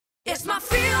It's my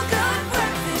feel-good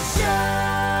breakfast show.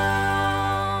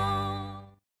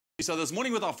 So this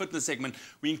morning with our fitness segment,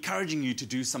 we're encouraging you to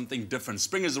do something different.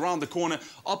 Spring is around the corner.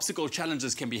 Obstacle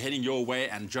challenges can be heading your way,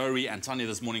 and Johry and Tanya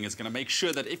this morning is going to make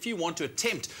sure that if you want to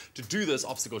attempt to do those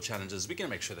obstacle challenges, we're going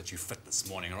to make sure that you're fit this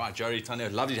morning. All right, Johry, Tanya,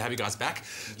 lovely to have you guys back.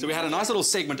 So we had a nice little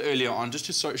segment earlier on just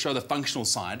to show the functional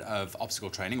side of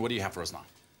obstacle training. What do you have for us now?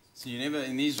 So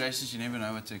in these races, you never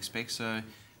know what to expect. So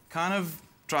kind of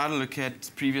try to look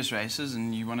at previous races,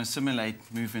 and you want to simulate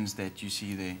movements that you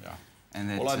see there. Yeah. And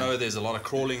that, All I know, there's a lot of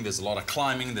crawling, there's a lot of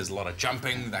climbing, there's a lot of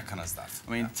jumping, that kind of stuff.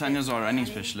 I mean, Tanya's our running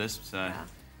specialist, so... Yeah.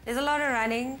 There's a lot of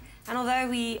running, and although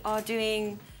we are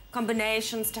doing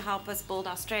combinations to help us build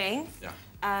our strength,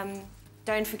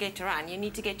 don't forget to run. You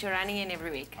need to get your running in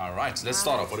every week. All right, so let's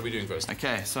start off. What are we doing first?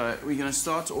 Okay, so we're going to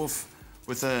start off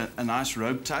with a nice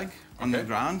rope tug on the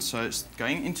ground. So it's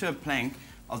going into a plank.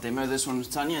 I'll demo this one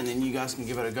with Tanya, and then you guys can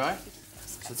give it a go.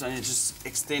 So Tanya, just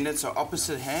extend it, so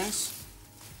opposite hands.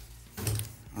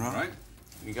 All right,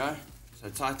 here we go. So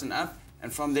tighten up,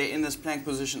 and from there, in this plank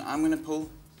position, I'm going to pull.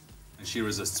 And she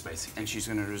resists, basically. And she's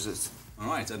going to resist. All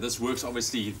right, and this works,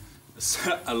 obviously,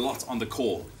 a lot on the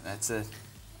core. That's it.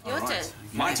 Your turn. Okay.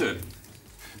 My turn.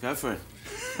 Go for it.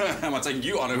 Am I taking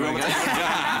you on?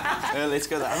 Let's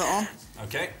go the other arm.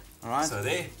 Okay. All right. So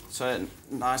there. So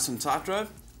nice and tight rope,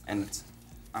 and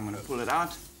I'm going to pull it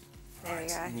out. There we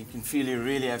go. And you can feel you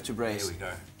really have to brace. There we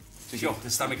go. Sure, the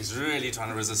stomach is really trying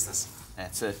to resist this.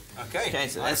 That's it. Okay. Okay,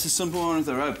 so that's a simple one with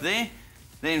the rope there.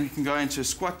 Then we can go into a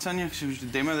squat, Tanya. Should we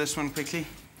demo this one quickly?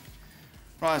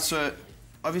 Right, so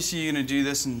obviously you're going to do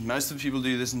this, and most of the people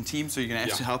do this in teams, so you're going to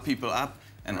have to help people up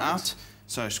and out.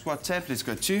 So squat tap, let's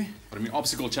go 2. But I mean,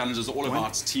 obstacle challenges are all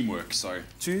about teamwork, so...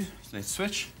 2, let's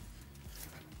switch.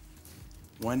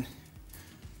 1,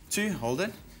 2, hold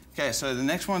it. Okay, so the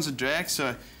next one's a drag,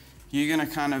 so you're going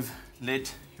to kind of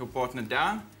let your partner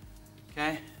down,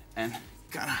 okay, and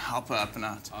kind of help her up and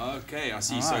out. Okay, I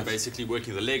see. All so right. basically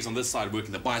working the legs on this side,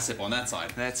 working the bicep on that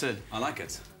side. That's it. I like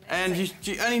it. And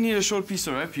you only need a short piece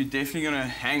of rope. You're definitely going to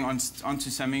hang onto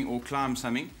something or climb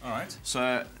something. All right.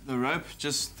 So the rope,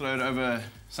 just throw it over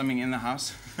something in the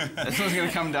house. That's not going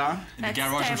to come down. In the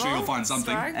garage, I'm sure you'll find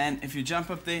something. And if you jump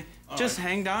up there, just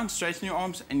hang down, straighten your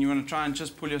arms, and you want to try and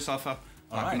just pull yourself up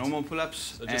like normal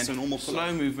pull-ups. So just a normal pull-up.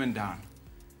 Slow movement down.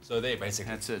 So there,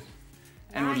 basically. That's it.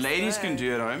 And what ladies can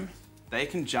do at home, they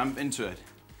can jump into it.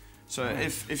 So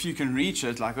if you can reach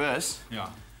it like this,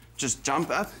 just jump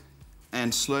up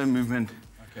and slow movement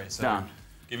down.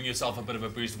 Giving yourself a bit of a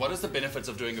boost. What is the benefits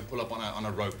of doing a pull-up on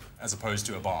a rope as opposed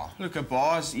to a bar? Look, a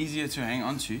bar is easier to hang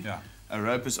onto. Yeah. A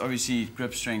rope is obviously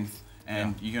grip strength,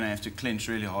 and you're going to have to clench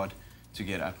really hard to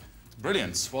get up.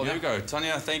 Brilliant. Well, there we go.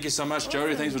 Tanya, thank you so much.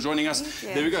 Johry, thanks for joining us.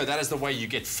 There we go. That is the way you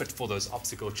get fit for those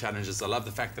obstacle challenges. I love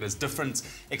the fact that it's different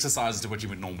exercises to what you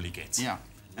would normally get. Yeah,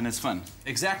 and it's fun.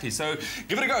 Exactly. So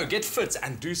give it a go. Get fit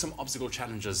and do some obstacle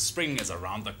challenges. Spring is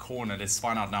around the corner. Let's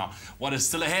find out now what is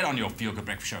still ahead on your Feel Good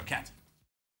Breakfast Show, Kat.